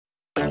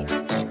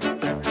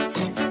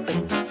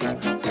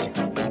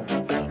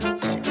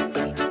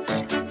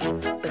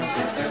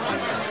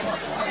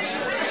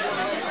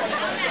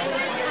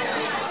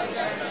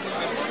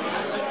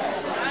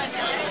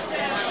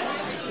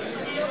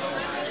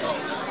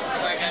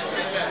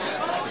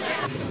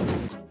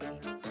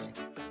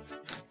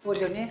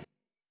Poloni.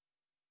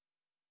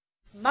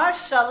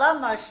 Mashallah,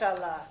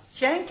 mashallah.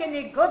 Qenë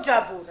keni goxha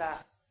burra.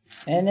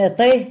 E në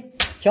tej,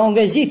 që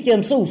nga gjithë ke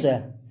mësuse.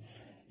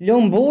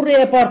 Lumë burri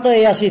e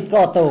partëja si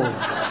t'ka të orë.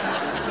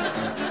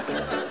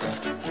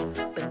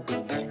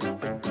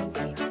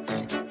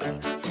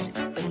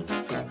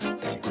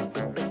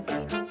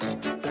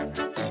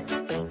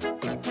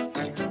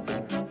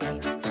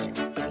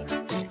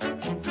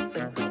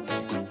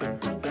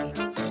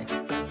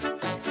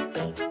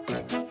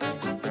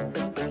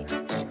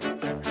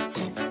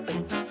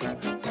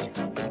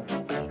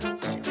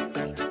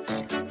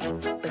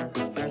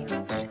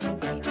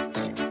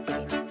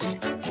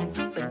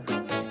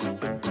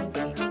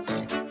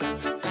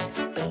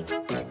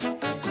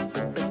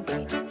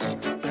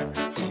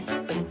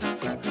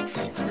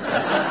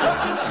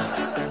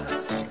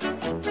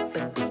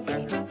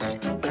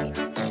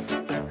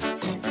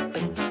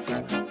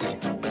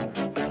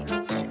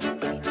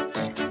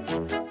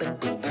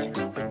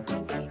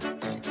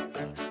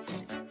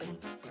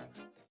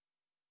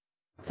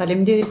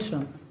 Faleminderit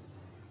shumë.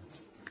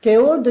 Këtë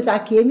orë do ta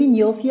kemi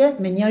njofje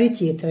me njëri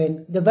tjetrin.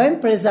 Do bëjmë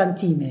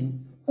prezantimin.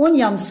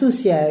 Unë jam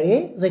mësuesja e re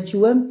dhe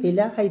quhem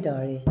Pela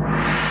Hajdari.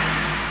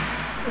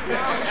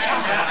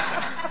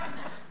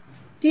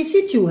 Ti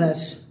si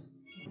quhesh?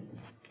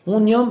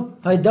 Unë jam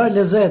Hajdar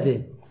Lezeti.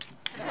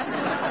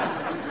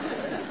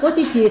 Po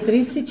ti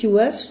tjetri si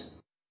quhesh?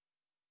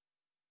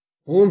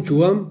 Unë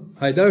quhem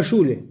Hajdar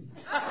Shuli.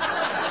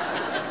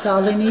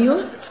 Talleni ju?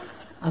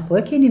 Apo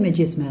e keni me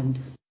gjithë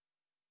mend?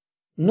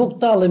 Nuk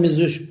tallemi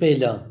zysh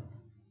Pela.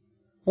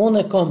 Unë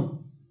e kam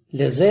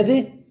Lezeti,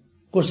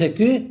 kurse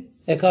ky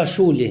e ka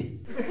Shuli.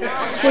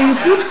 S'po ju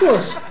pyet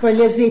kush për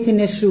lezetin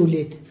e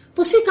Shulit.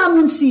 Po si ka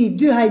mundësi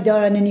dy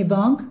Hajdara në një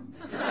bank?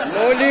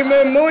 Moli me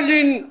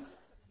molin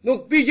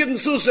nuk piqet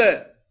mësuse.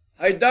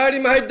 Hajdari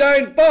me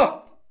Hajdarin po.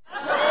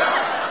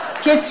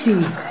 Qetësi.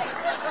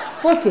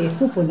 Po ti,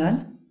 ku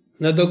punon?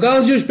 Në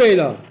dogan zysh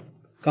Pela.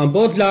 Kam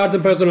bot lartën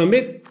për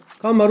ekonomik,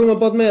 kam marru me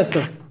bot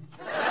mesme.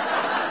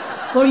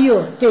 Por ju,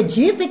 të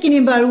gjithë e keni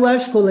mbaruar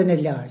shkollën e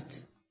lartë.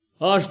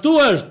 Ashtu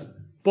është,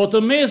 po të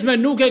mesme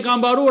nuk e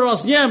kam mbaruar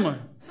asnjëmë.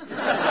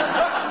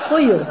 Po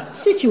ju,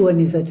 si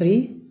quheni zotëri?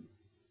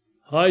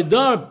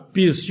 Hajdar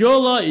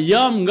Pisqolla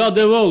jam nga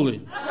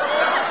Devolli.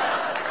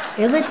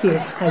 Edhe ti,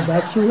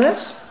 Hajdar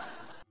quhesh?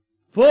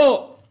 Po,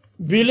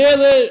 bile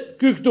dhe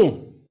ky këtu.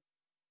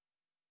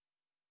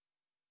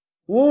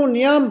 Unë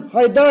jam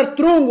Hajdar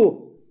Trungu.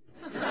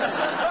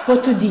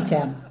 Po të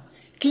ditem.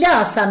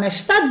 Klasa me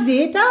 7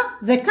 veta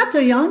dhe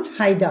 4 janë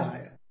Hajdar.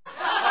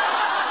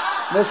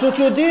 Mos u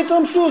çuditë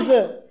mësuese,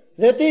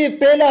 dhe ti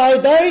Pela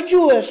Hajdari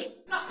quhesh.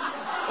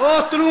 O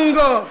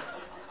Trungo,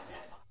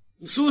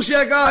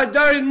 mësusja ka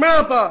Hajdarin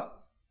mrapa,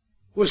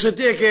 kurse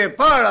ti e ke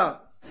para.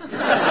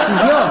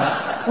 Jo,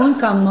 unë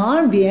kam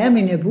marrë mbi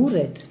emrin e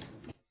burrit.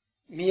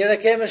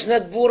 Mire keme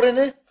shnet burrin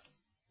e?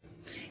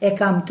 E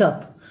kam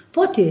top.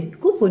 Po ti,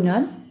 ku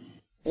punon?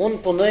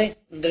 Unë punoj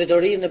në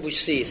drejtorinë e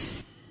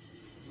bujqësisë.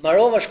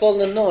 Mbarova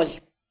shkollën e Nolt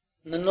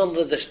në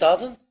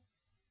 97-ën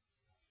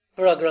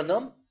për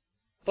agronom,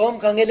 po më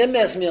ka ngele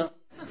mesmja.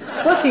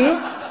 Po ti?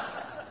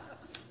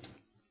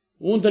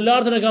 Unë të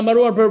lartën e kam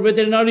mbaruar për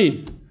veterinari,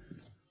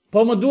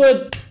 po më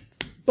duhet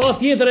pa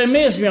tjetër e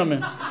mesmja me.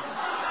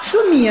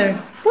 Shumë mirë,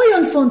 po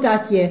jo në fund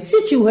atje,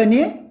 si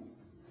quheni?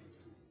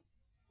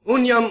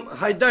 Unë jam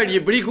Hajdar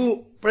Jebriku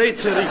prej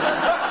Ceri.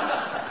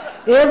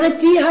 Edhe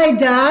ti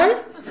Hajdar?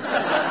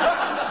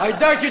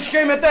 Hajdar që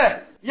qkej me te,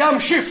 jam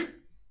shif.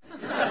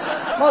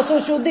 Mos u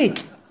çudit,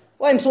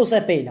 o e mësuese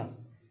Pela.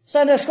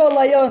 Se në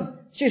shkolla jonë,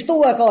 qishtu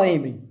e ka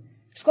emrin.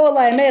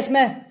 Shkolla e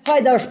mesme,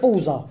 Hajdar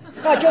Shpuza.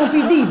 Ka qenë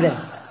pidible.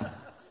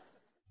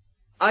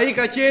 A i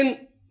ka qenë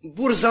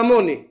burr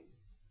zamoni.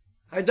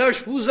 Hajdar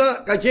Shpuza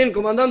ka qenë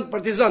komandant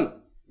partizan.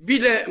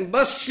 Bile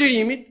mbas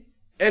shlirimit,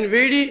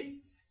 Enveri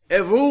e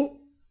vu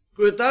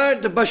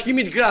kryetar të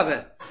bashkimit grave.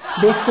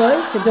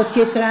 Besoj se do të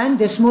ketë rënë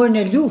dëshmor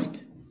në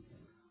luftë.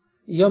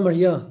 Jo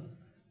mërja,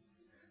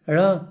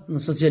 ra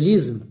në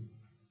socializm.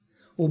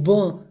 U bo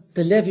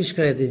të lefi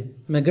shkreti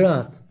me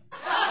gratë.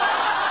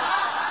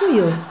 Po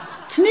ju,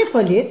 ç'ne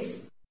polic?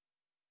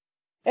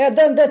 E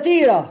dën dhe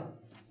tira,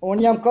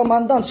 unë jam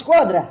komandant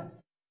skuadra.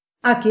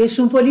 A ke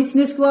shumë polic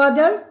në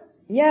skuadër?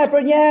 Njerë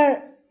për njerë,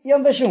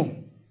 jam dhe shumë.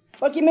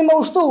 Po kemi më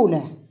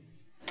ushtune.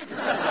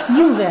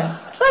 Juve,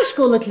 çfarë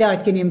shkollët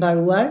lartë keni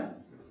mbaruar?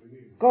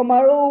 Ka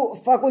marru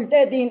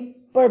fakultetin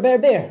për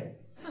berber.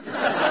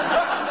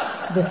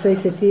 Besoj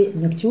se ti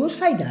nuk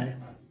quhesh Hajdar.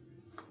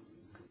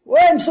 O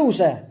e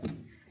mësuese,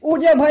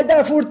 unë jam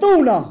Hajdar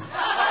Fortuna.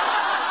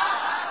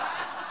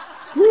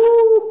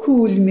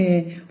 Kulmi,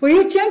 po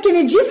ju qenë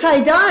keni gjithë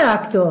Hajdara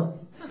këto.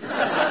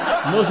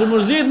 Mos u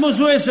mërzit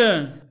mësuese,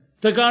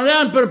 të kanë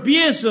rënë për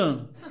pjesën.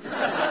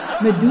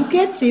 Me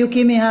duket se ju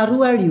kemi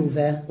harruar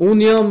juve.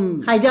 Unë jam...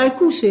 Hajdar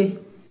kushi?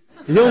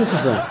 Jo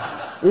mësuese,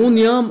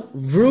 unë jam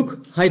Vruk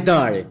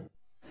Hajdari.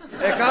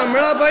 E ka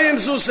mrapa e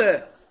mësuese,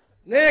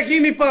 ne e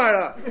kemi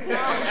para.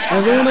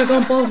 Edhe unë e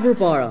kam pas për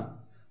para,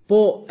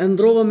 po e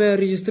ndrova me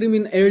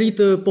regjistrimin e ri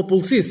të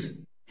popullsisë.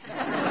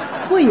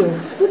 Po ju,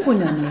 ku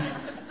punoni?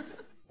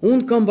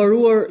 Unë kam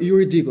mbaruar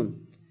juridikun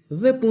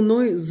dhe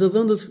punoj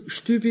zëdhëndës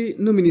shtypi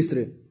në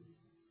ministri.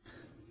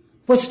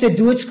 Po që të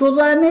duhet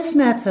shkolla e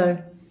mesme atëherë?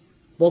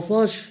 Po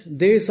thash,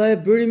 derisa e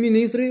bëri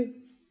ministri,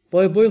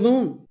 po e bëj dhe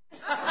unë.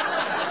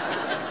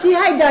 Ti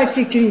Hajdar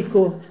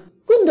Qikriku,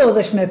 ku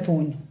ndodhesh me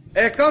punë?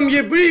 E kam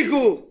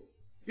jebriku,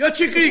 jo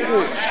Qikriku.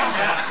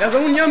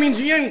 Edhe unë jam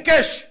inxhinier në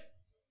kesh.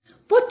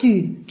 Po ty,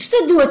 që të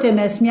duhet e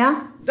mesmja?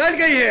 Dal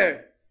ka herë,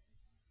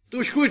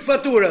 tu shkujt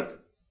faturat,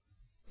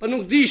 pa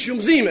nuk di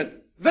shumëzimet,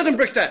 vetëm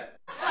për këte.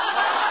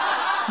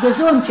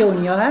 Gëzom që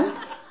unë johem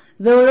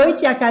dhe uroj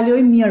t'ja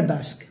kaloj mirë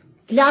bashkë.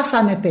 Klasa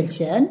me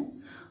pëlqen,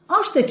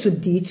 është e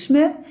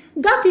çuditshme,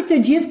 gati të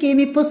gjithë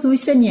kemi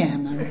pothuajse një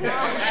emër.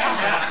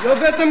 Jo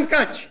vetëm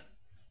kaq,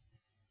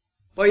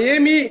 po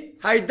jemi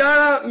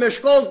Hajdara me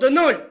shkollë të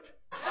nult.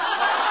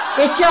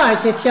 E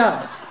qartë.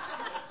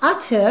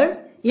 Atëherë,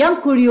 jam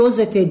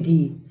kurioze të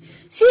di.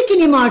 Si e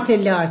keni marrë të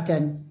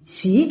lartën?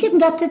 Si i ket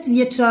nga 8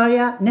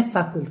 vjeçarja në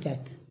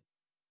fakultet?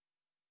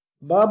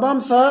 Baba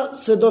më tha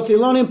se do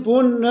fillonin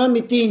punë në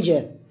mitingje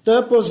të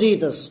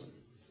pozitës.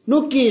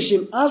 Nuk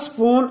kishim as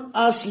punë,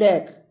 as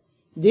lek.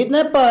 Ditën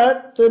e parë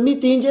të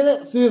mitingjeve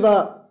thyva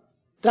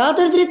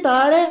 4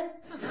 dritare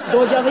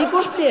do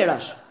gjallikosh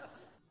plerash.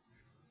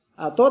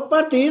 Ato të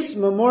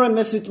partisë më morën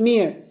me sy të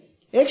mirë.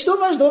 E kështu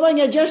vazhdova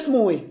një 6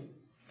 muaj.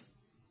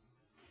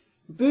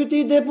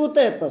 Pyeti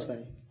deputet pastaj.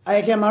 A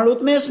e ke marrë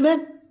të mesme?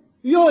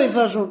 Jo, i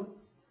thashun.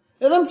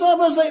 Edhe më tha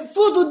pastaj,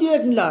 futu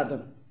direkt në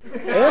lartën.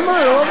 E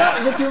marrova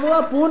dhe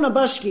fillova punë në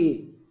bashki.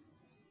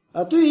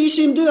 Aty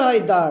ishim 2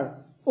 Hajdar,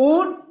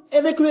 unë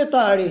edhe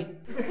kryetari.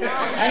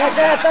 E në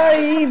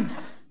kryetari im,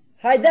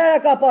 Hajdara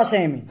ka pas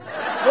emrin.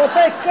 Do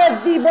të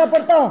kretë dibra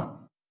për ta.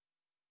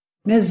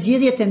 Me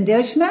zgjedhje të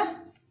ndershme?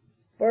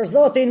 Për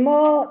zotin ma,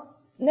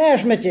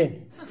 neshme qenë.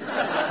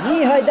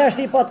 Një Hajdar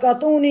si pat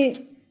katuni,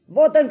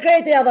 votën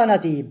krejtë ja dhan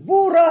ati,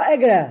 burra e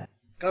gre.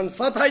 Kanë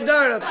fat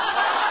Hajdarat.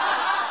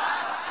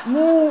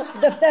 Mu,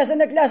 deftesën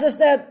e klasës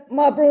 8,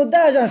 ma pru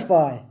dezën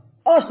shpaj.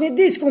 As një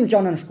ditë s'kum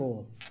qonë në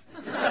shkollë.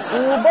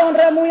 U bon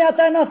remuja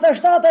të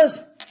 97-ës,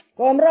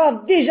 kom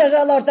raf dishe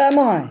zhallar të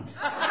maj,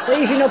 se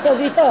ishin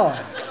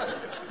opozitar.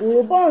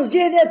 U bon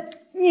zgjedhjet,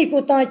 një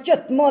kutaj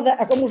qëtë madhe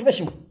e kom u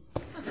shveshu.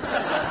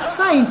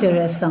 Sa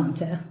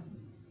interesante.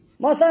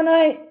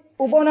 Masanaj,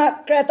 u bona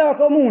kretar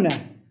komune.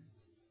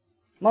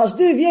 Mas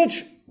 2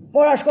 vjeç,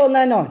 pora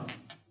shkollën e nëjë.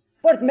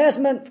 Për të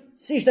mesmen,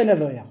 si ishte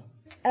nevoja.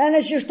 E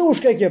në qështu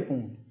shke kje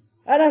punë.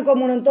 E në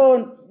komunën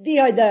tonë, di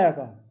Hajdara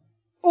ka.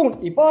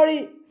 Unë i pari,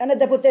 e në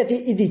deputeti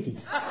i diti.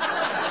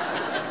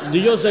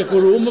 Dijo se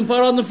kur unë më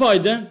parat në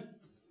fajte,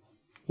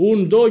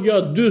 unë dogja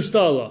 2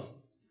 stalla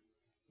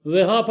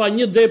dhe hapa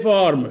një depo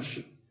armësh.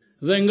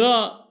 Dhe nga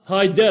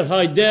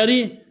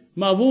Hajdari,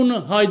 ma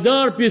vunë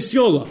Hajdar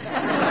Pistjolla.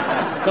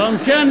 Kam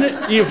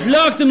qenë i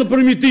flaktë në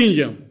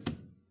përmitingje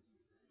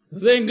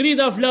dhe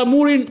ngrita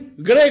flamurin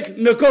grek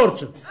në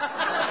Korçë.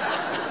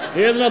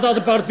 Edhe në ata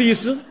të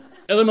partisë,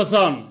 edhe më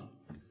thanë,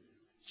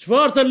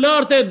 çfarë të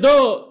lartë e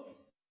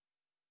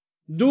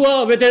dua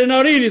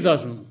veterinarin, i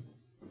thashun.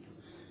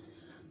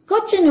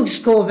 Kot që nuk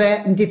shkove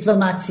në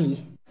diplomaci?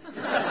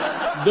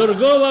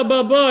 Dërgova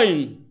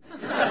babajnë,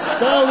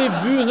 talli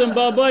bythën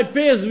babaj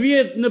 5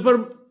 vjetë në për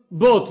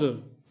botë.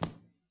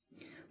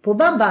 Po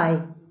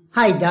babaj,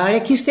 Hajdar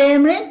e kishte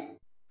emrin?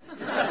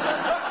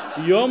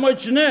 Jo më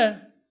që ne,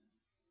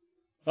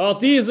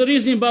 ati i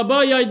thërisnin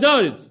babaj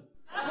Hajdarit.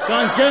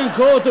 Kanë qenë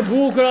kohë të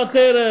bukër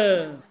atere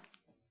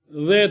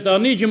dhe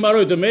tani që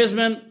mbaroj të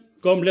mesmen,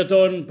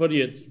 kompletojnë për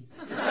jetë.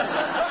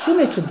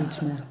 Shumë e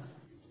çuditshme.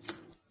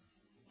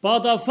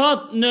 Pata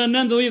fat në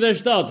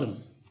 97-ën.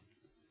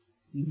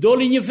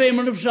 Doli një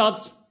femër në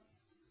fshat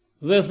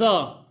dhe tha,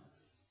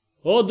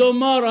 o do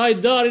marë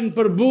Hajdarin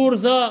për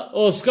burë, tha,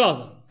 o s'ka,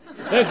 tha.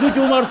 E kështu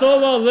që u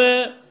martova dhe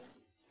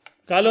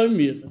kalojmë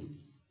mirë.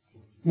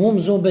 Mu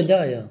më zonë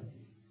belaja.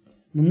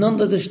 Në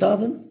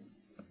 97-ën,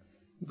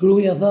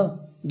 gruaja tha,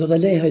 do të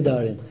lej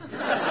Hajdarin.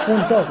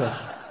 Unë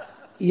tokash.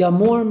 Ja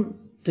morëm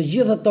të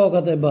gjitha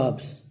tokat e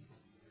babës.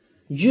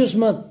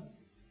 Gjysmat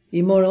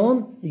i mora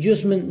unë,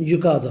 gjysmën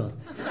gjykata.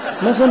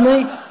 Mëse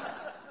nej,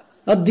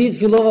 atë ditë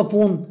fillova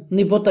punë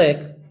në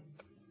hipotek.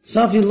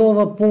 Sa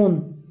fillova punë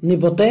në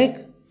hipotek,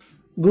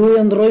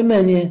 gruaja ndroi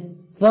mendje,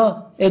 tha,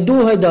 e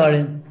du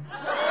Hajdarin.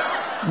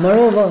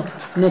 Marova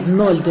në të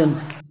nolten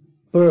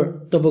për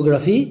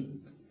topografi,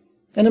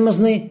 e në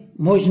mësnej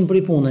më hoqën për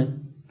i pune.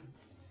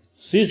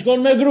 Si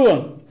shkon me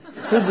gruan?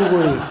 Ku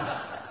bukuri,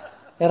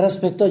 e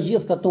respekto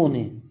gjithë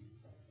katoni.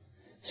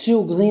 Si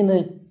u gdhine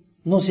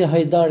nësja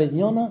Hajdarit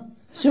njona,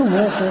 si u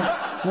mëse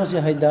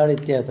nësja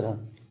Hajdarit tjetra.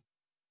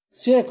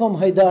 Si e kom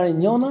Hajdarit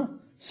njona,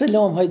 se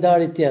lom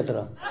Hajdarit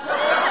tjetra.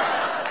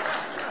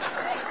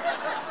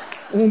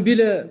 Unë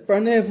bile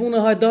pra ne e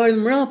vune Hajdarin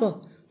mrapa,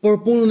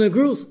 për punën e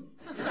grus.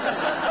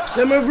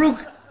 Pse më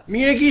vruk,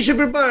 mire kishe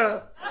për para.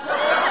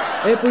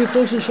 E për i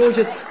thoshin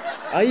shoqet,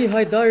 a i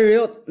Hajdari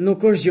jot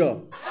nuk është gjo.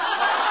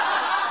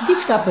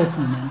 Diçka për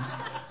punën.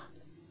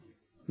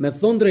 Me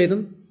thonë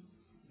drejtën,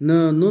 në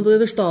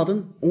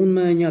 97-ën, unë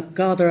me një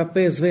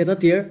 4-5 vetë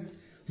atjerë,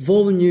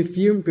 vodhëm një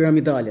firmë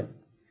piramidale.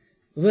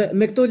 Dhe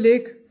me këto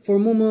lek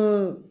formum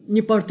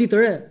një parti të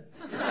re.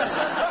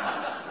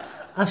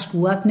 A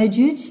shkuat në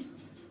gjyq?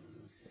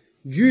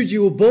 Gjyqi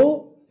u bo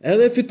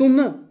edhe fitum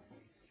në.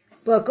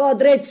 Po ka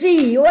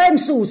drejtësi, o e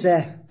mësuse.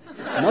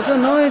 Mase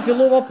na e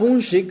fillova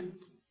punë shik.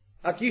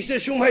 A kishte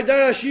shumë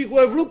Hajdara shiku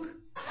e vluk?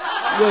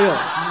 Jo,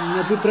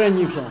 në 2-3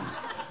 njifsha.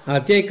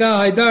 Atje ka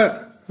Hajdar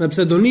me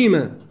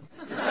pseudonime.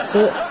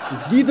 Po,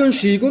 ditën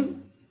shikun,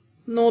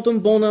 natën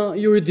bona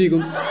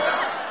juridikun.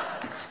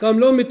 S'kam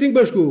lo miting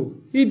bashku.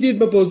 I dit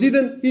me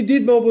pozitën, i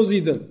dit me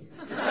opozitën.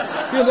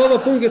 Fillova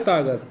punë këtë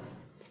targat.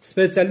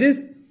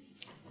 Specialist,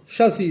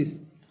 shasis.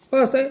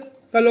 Pastaj,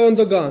 kalohën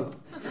dogan.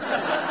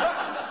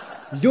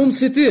 Ljumë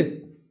si ti.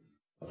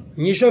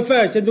 Një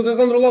shofer që duke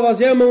kontrollova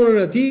asnjëherë më unën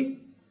e tij,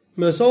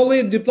 me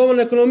solli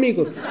diplomën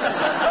ekonomikut.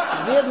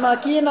 10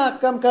 makina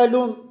kam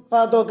kalun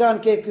pa dogan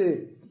ke ky.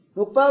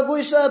 Nuk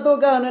paguisha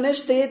doganën e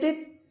shtetit,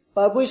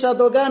 paguisha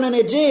doganën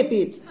e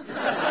xhepit.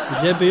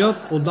 Xhepi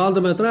jot u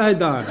dallte me 3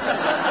 Hajdar.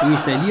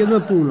 Ishte lidhur me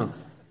puna.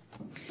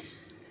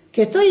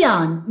 Këto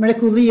janë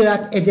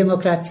mrekullirat e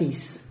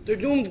demokracisë. Të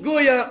lumt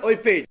goja oj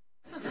pejt.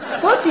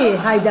 Po ti,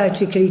 Hajdar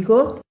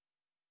Çikriku,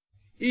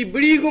 I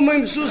brigu më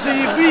mësuse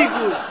i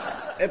brigu.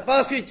 E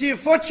pasi që i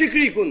fot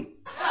Çikrikun.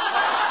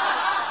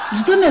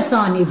 çdo me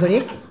thani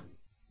brik,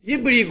 I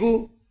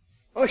brigu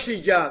është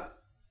i gjatë.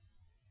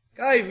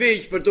 Ka i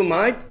veç për të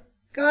majt,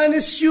 ka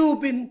në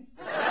sjupin.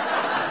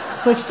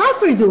 për çfarë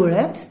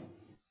përduret?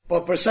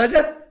 Po për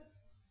salep,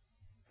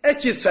 e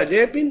qitë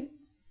salepin,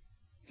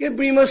 ke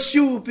brima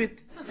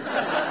sjupit.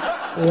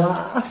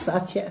 Ua, sa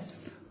qef.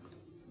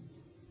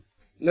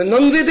 Në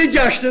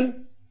 96-ën,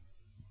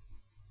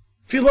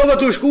 fillova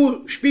të shku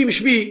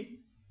shpi,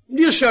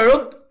 një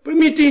sharot për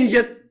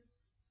mitingjet.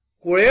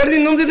 Kur erdi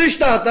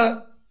 97-a,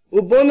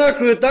 u bona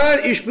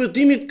kryetar i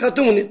shpëtimit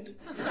Katunit.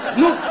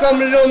 Nuk kam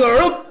lënë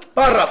rrop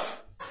pa rraf.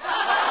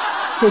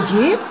 Të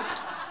gjithë?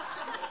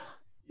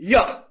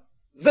 Ja,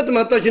 vetëm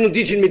ato që nuk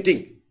diqin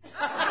miting.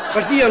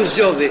 Partia më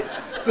zgjodhi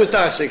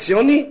kryetar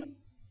seksioni,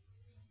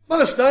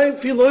 pastaj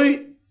filloi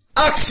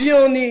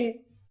aksioni.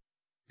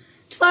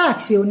 Çfarë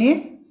aksioni?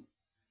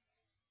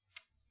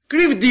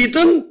 Kriv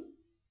ditën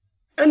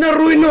e në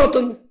rruj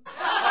notën.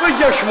 Për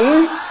 6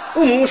 muaj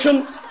u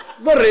mushën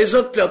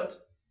vërrezat plot.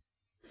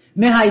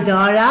 Me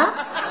Hajdara?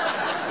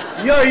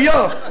 Jo,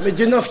 me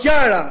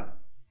gjenofjara,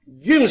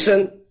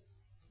 gjymsen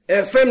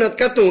e femnat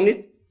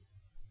Katunit,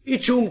 i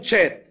qumë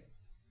qetë.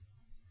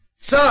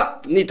 Ca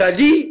në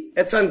Itali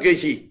e ca në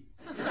Greqi.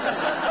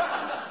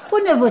 Po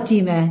në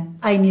votime,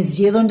 a i një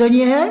zgjedhur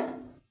ndonjëherë?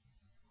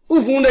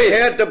 U vune i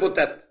herë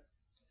deputet.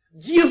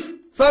 Gjithë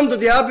thamë të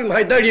t'japim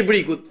Hajdar i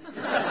brikut.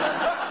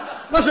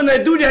 Masë në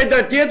e duri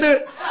Hajdar tjetër,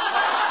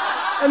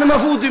 e në ma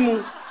futi mu.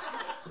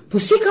 Po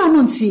si ka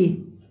mundësi?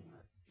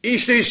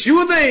 Ishte i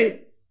sjudej,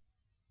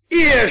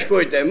 i herë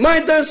shkojte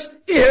majtës,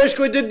 i herë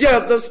shkojte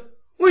djatës,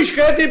 u i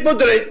shkreti po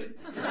drejt.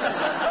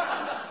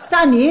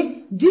 Tani,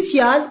 2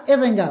 fjalë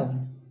edhe nga unë.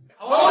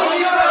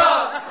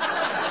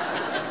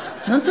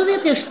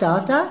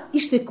 97-a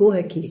ishte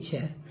kohë e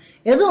keqe,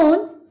 edhe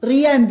unë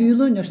rria e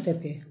mbyllur në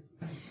shtëpi.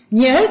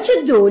 Njëherë që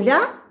dola,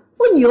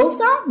 u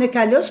njofta me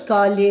kalosh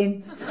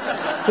kalin.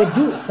 Të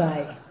du,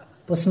 thaj,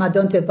 po s'ma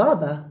donë të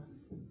baba.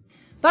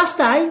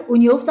 Pastaj, u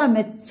njofta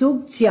me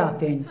cug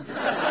cjapin.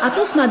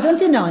 Ato s'ma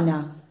donë të nana.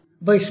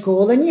 Bëj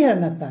shkollë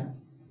njëherë me thanë.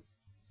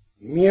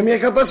 Mje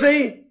ka pasaj,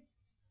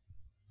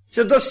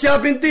 që do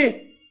s'japin ti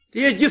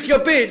e gjithë kjo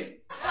pelë.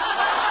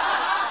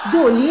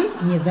 Doli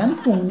një vend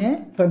pune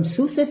për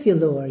mësuse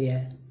fillorje.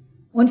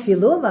 Unë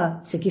fillova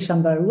se kisha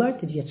mbaruar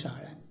të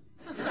vjeçaren.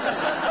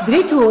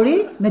 Drejtori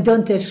me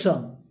donë të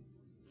shumë.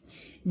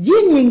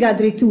 Vjen një nga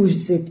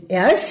drejtuesit e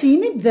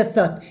arsimit dhe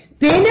thot,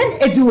 pelen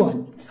e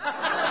duan.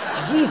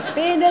 Gjithë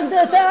pelen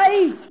dhe të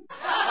aji.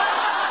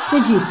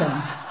 Të gjithën.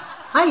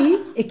 Ai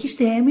e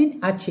kishte emrin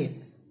Aqif.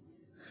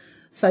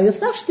 Sa ju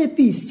thash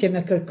shtëpis që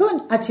me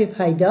kërkon Aqif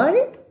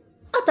Hajdari,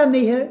 ata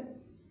meher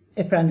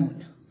e pranun.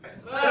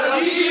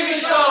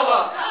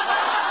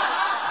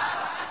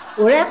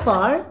 Ora e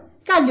parë,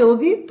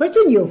 kalovi për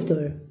të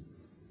njoftur.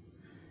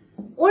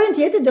 Orën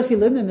tjetër do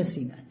filloj me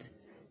mësimet.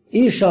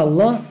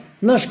 Inshallah,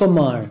 na shko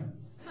marë.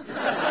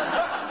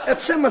 E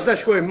pse më të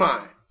shkoj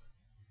marë?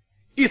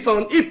 I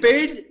thonë i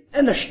pel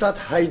e në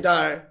 7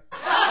 Hajdar.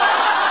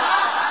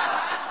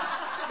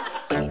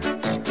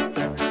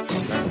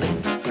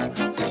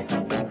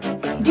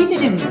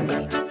 Ditën e mirë.